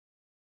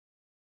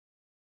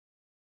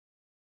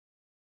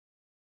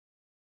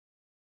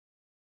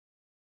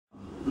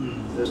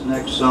This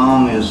next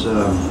song is just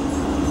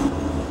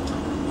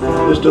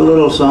a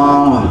little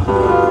song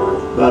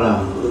about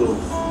a little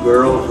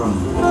girl from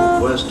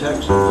West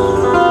Texas.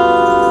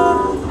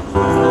 Are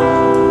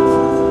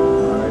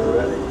you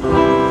ready?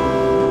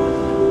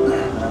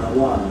 And a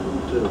 1,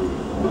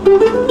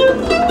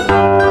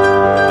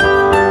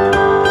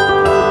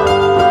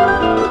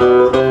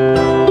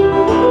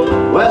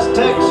 2. West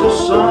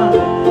Texas sun,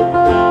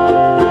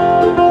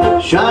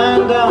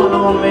 shine down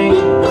on me.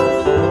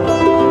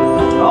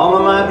 All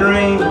of my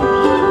dreams,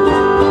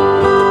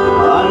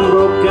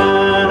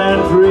 unbroken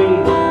and free.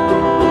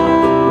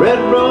 Red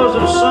rose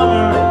of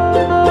summer,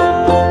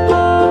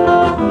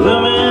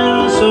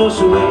 blooming so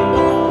sweet.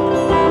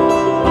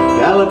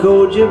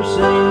 Calico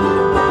Gypsy,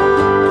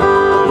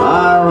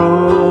 my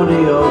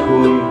rodeo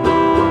queen.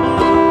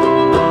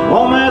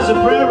 Warm as a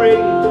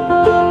prairie,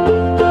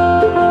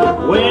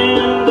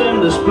 wind in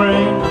the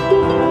spring.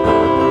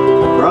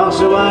 Across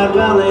the wide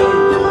valley,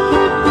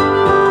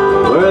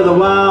 where the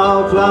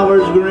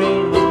wildflowers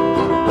green.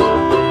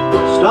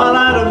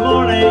 Starlight of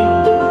morning,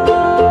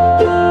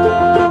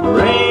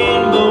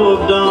 rainbow of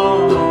dawn.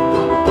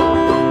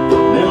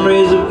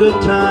 Memories of good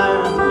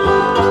times,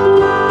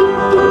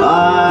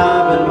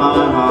 alive in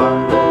my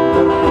heart.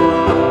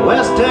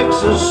 West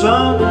Texas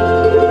sun,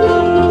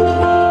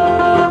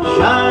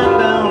 shine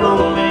down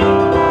on me.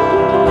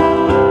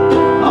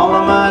 All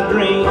of my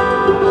dreams,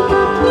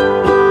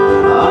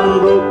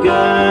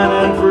 unbroken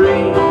and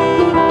free.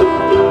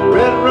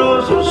 Red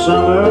rose of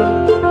summer,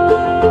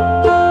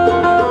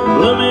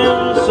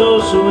 blooming so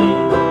sweet.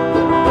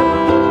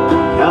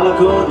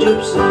 Calico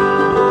Gypsy,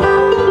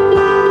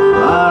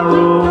 my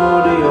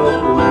rodeo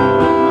queen.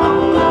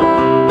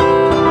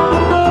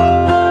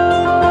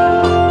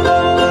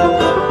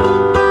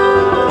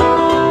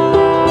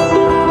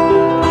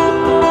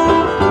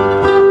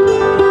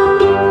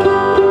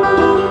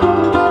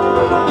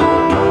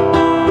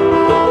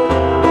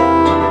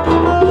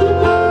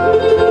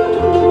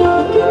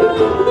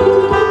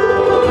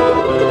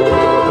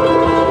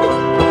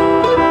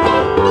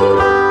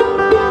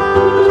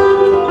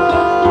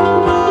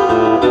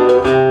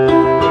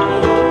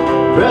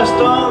 Dressed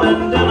all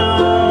in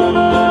denim,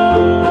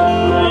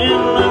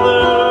 in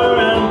leather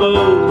and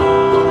bow,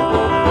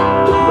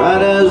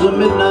 bright as a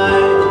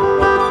midnight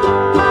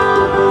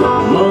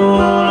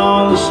moon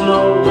on the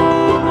snow,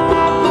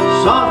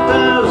 soft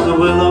as the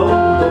willow,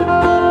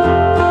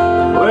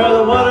 where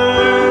the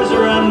waters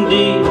run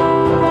deep,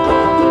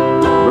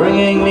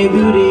 bringing me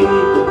beauty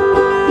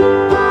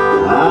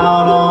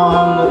out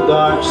on the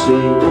dark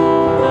sea.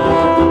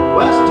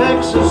 West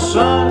Texas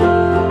sun,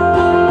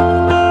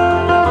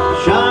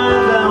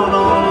 shine down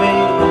on me.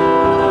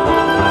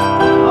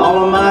 All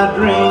of my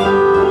dreams,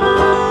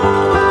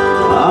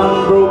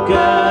 unbroken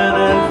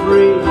and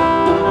free.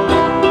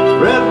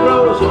 Red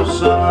rose of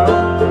summer,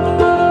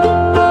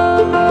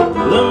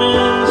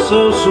 blooming so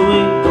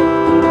sweet.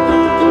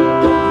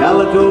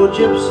 Calico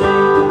Gypsy,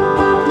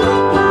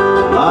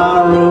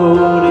 my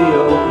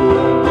rodeo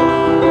queen.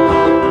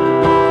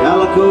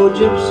 Calico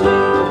Gypsy,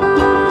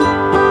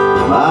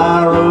 my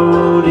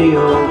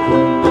rodeo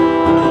queen.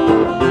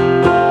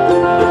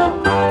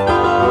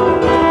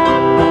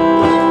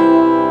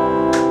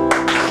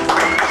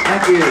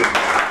 Thank you.